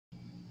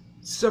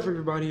What's up,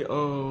 everybody?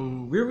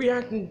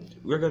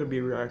 We're gonna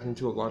be reacting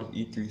to a lot of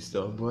E3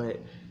 stuff, but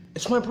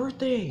it's my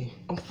birthday.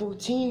 I'm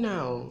 14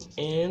 now,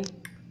 and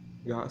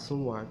got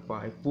some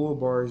Wi-Fi, 4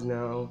 bars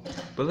now.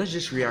 But let's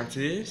just react to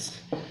this.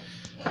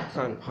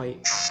 Kind of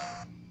hype.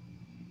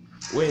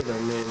 Wait a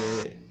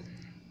minute.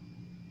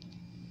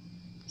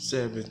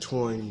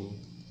 720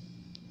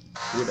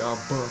 without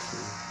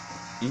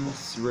buffer.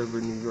 East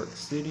River, New York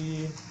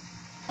City.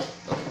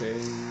 Okay,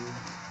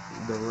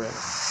 the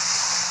rest.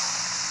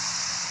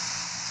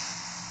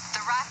 The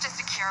raft is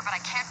secure, but I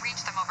can't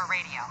reach them over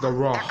radio. The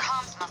raft. Their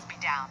comms must be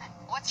down.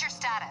 What's your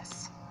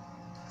status?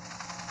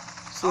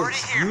 So Already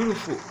here.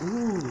 Beautiful.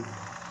 Ooh.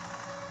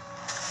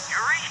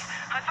 Yuri,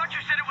 I thought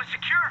you said it was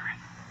secure.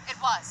 It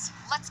was.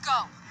 Let's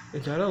go.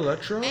 Is that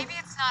Electro? Maybe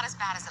it's not as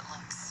bad as it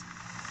looks.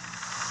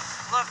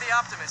 Love the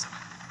optimism.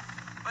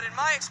 But in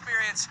my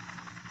experience,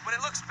 when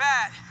it looks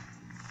bad,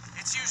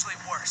 it's usually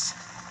worse.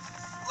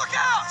 Look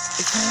out!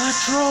 It's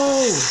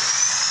Electro!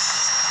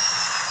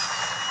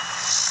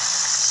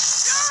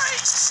 Yuri!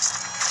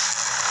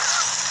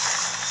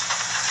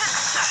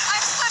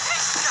 I'm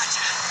slipping!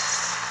 Gotcha.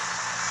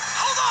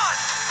 Hold on!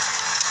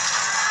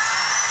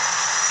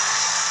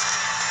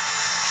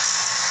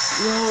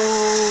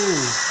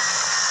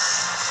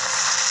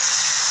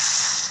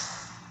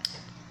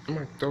 No!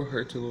 My throat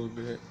hurts a little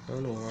bit. I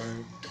don't know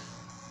why.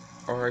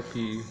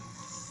 R.I.P.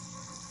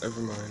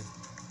 Never mind.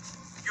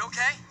 You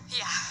okay?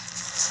 Yeah.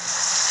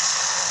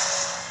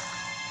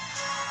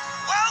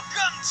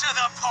 Welcome to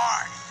the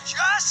party.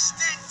 Just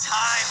in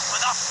time for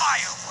the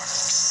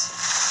fireworks.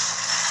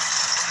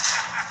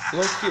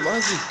 Low-key, why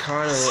does he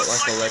kinda look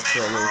like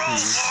Electro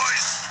low-key?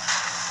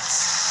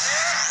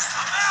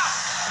 I'm out!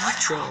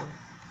 Electro? So,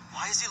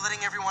 Why is he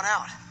letting everyone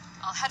out?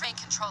 I'll head main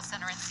control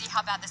center and see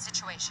how bad the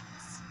situation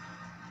is.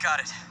 Got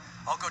it.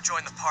 I'll go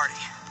join the party.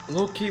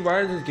 low-key,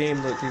 why does this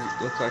game look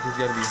like it's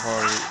gonna be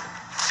hard?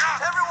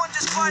 Everyone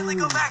just quietly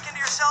go back into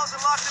your cells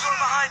and lock the door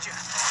behind you.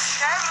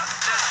 Okay?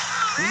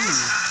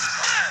 Please?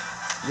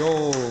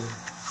 Yo.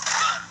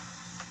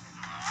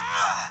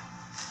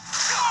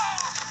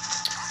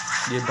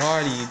 Your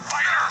body.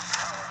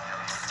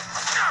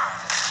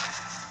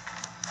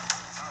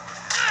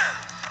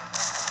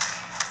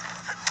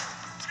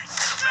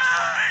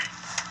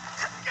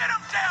 Get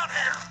him down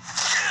here!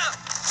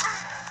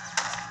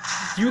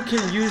 You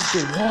can use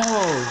the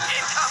walls.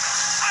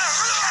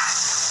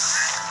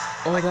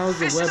 Oh, that was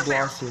the web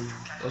blossom.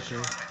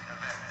 Okay.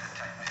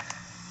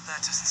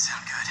 That doesn't sound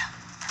good.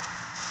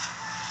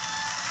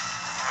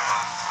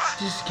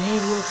 This game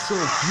looks so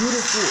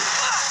beautiful.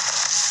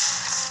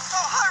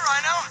 Oh, hi,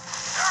 Rhino.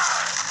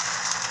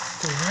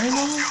 The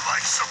Rhino? You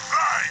like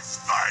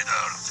surprise,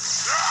 Spider?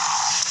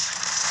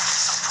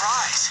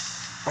 Surprise.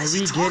 Are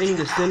we getting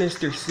the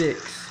Sinister 6?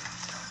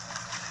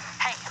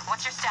 Hey,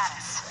 what's your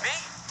status? Me?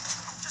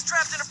 Just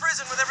trapped in a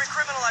prison with every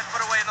criminal I've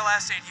put away in the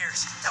last 8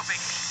 years. No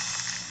biggie.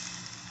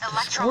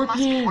 Electro must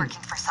be Scorpion.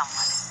 working for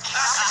someone.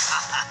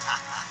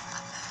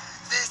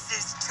 This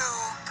is too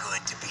good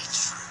to be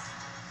true.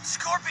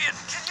 Scorpion,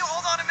 can you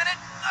hold on a minute?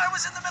 I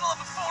was in the middle of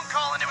a phone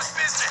call and it was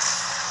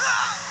business.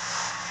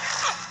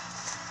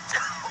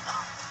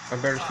 I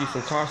better see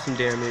some costume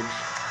damage.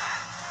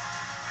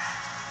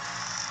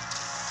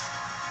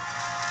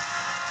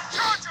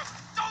 Charge him!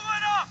 Don't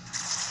let up!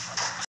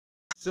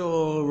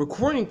 So,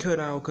 recording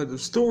cut out because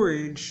of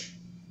storage.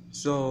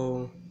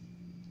 So,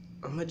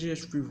 I'm gonna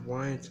just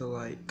rewind to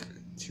like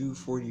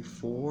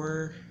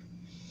 244.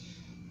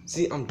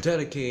 See, I'm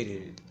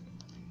dedicated.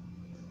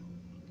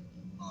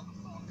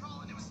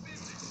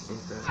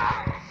 Okay.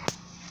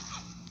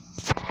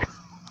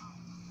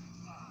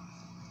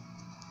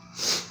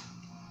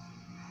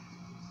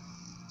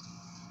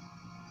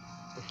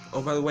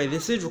 Oh, by the way,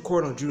 this is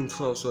recorded on June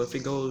 12th, so if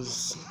it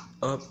goes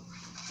up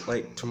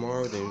like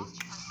tomorrow, then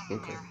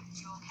okay.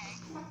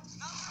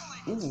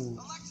 Ooh.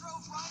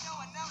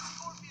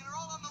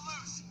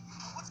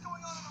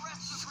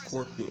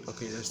 Scorpion.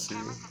 Okay, let's see.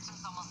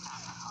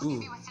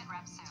 Ooh.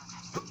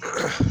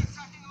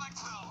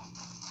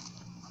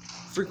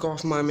 Freak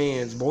off my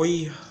mans,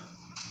 boy.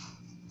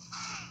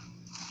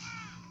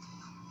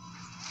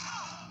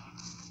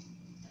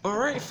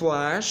 Alright,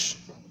 Flash.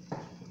 Come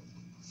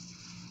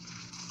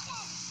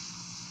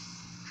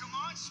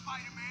on,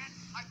 Spider-Man.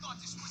 I thought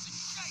this was a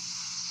shame.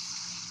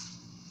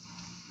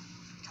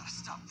 Gotta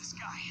stop this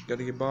guy.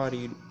 Gotta get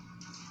bodied.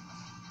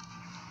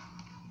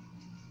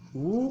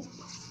 Ooh.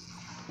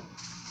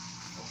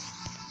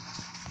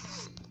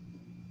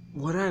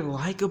 What I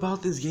like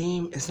about this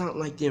game, it's not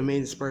like the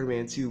Amazing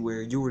Spider-Man 2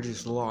 where you were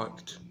just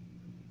locked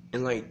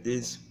in like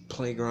this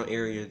playground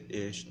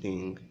area-ish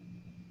thing.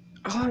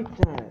 I like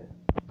that.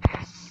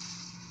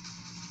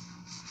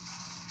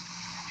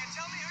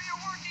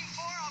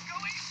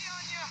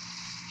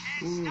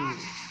 Ooh,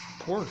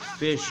 poor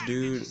fish,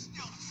 dude.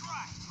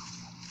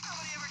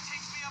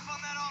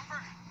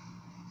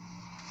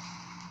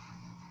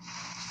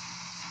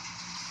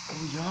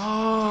 Oh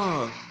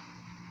yeah.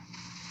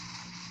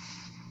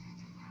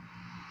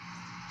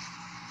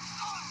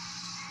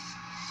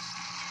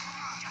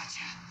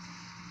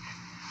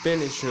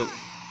 Finish him.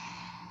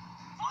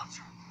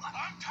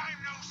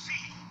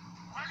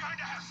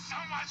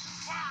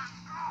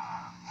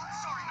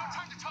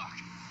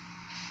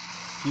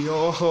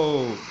 Yo. Okay,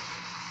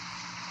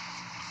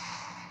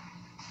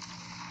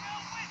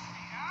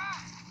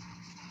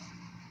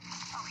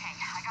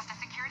 I got the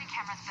security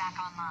cameras back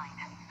online.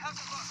 How's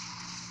it look?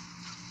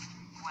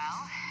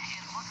 Well,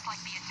 it looks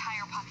like the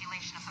entire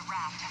population of the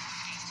raft has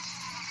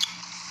escaped.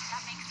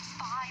 That makes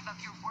 5 of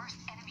your worst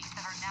enemies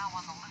that are now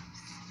on the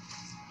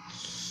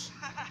loose.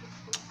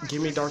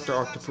 Give me Dr.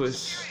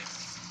 Octopus.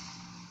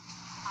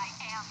 I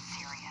am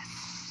serious.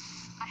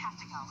 I have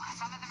to go.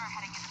 Some of them are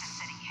heading into the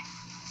city.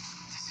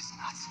 This is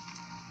nuts.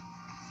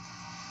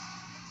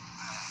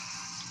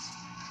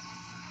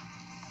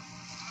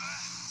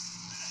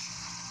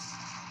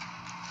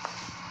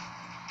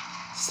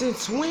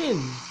 Since when?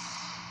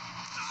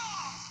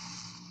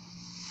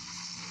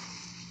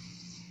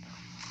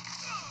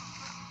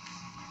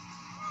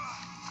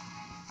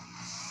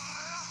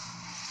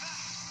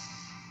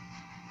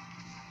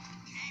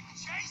 Keep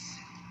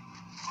chasing.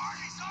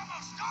 Party's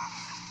almost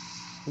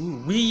over. Ooh,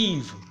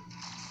 weave.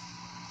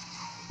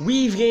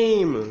 Weave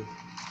game.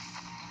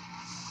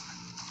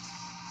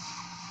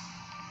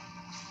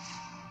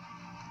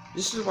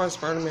 This is why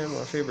Spider-Man is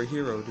my favorite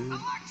hero, dude.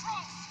 Electro,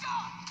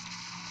 stop!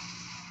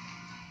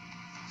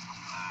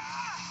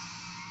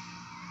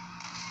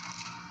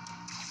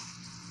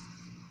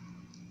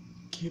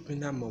 Keeping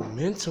that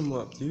momentum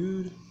up,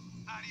 dude.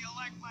 How do you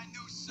like my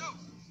new suit?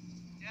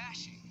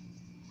 Dashing.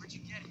 Where'd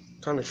you get it?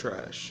 Kinda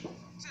trash.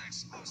 It's an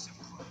exclusive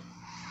club.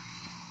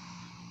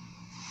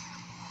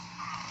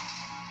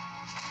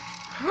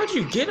 How'd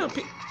you get up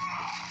here?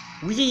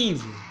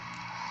 Weave.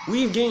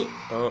 Weave game.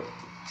 Oh.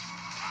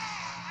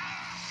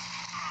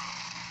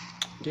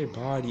 Get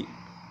body.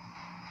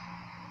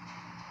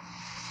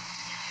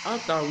 I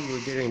thought we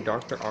were getting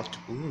Dr.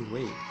 Octopus. Ooh,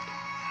 wait.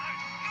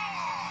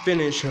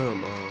 Finish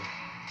him. Remember,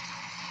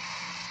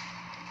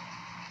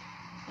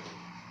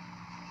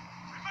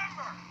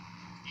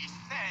 he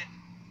said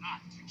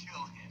not to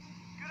kill him.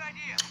 Good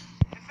idea.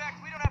 In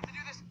fact, we don't have to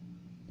do this.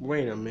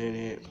 Wait a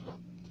minute.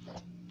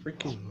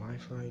 Freaking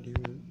Wi-Fi,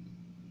 dude.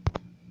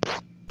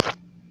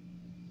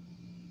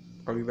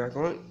 Are we back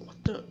on?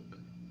 What the?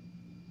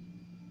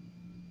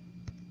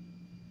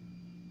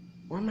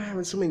 Why am I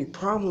having so many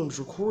problems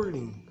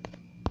recording?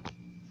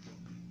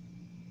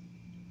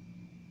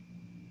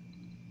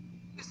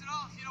 Listen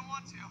off if you don't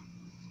want to.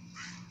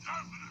 We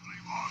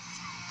definitely want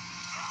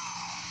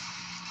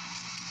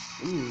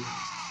Ooh.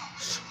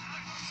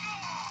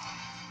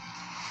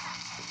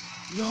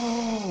 to.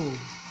 Yo.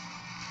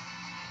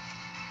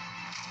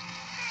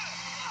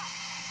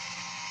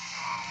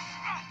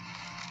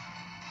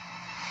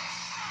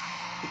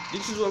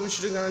 This is what we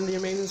should have gotten in the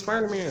Amazing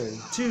Spider-Man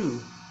 2.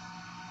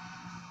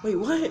 Wait,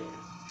 what?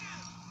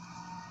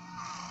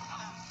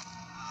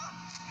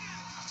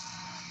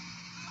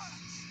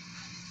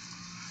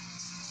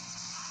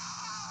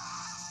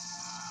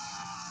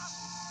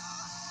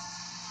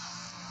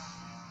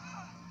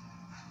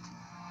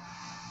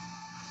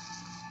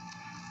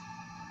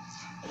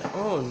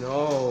 Oh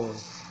no.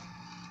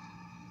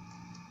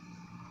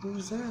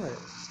 Who's that?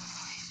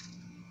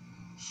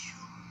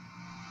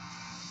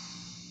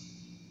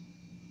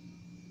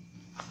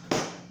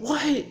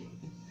 What?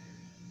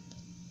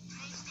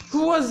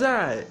 Who was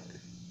that?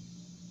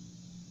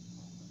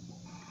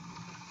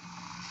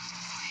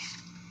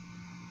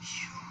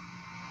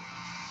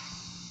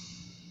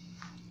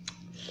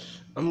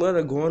 I'm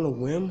gonna go on a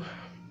whim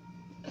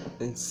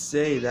and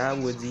say that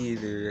was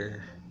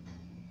either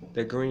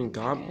the Green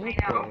Goblin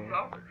or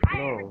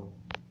no.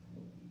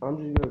 I'm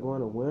just gonna go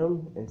on a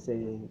whim and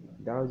say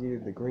that was either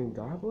the Green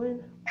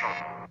Goblin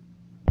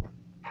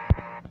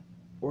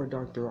or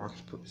Dr.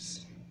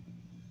 Octopus.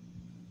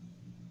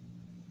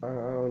 I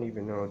don't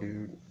even know,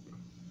 dude.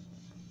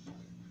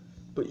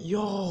 But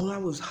yo, that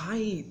was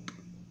hype.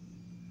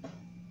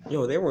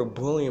 Yo, they were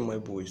bullying my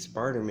boy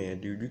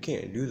Spider-Man, dude. You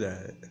can't do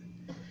that.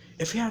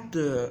 If you have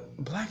the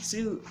black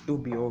suit, it'll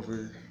be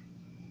over.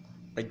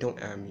 Like, don't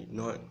add me.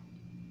 Not.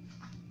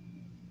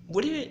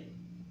 Would it?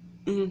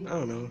 I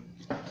don't know.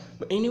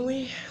 But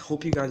anyway,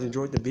 hope you guys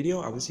enjoyed the video.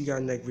 I will see you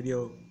guys in the next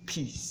video.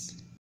 Peace.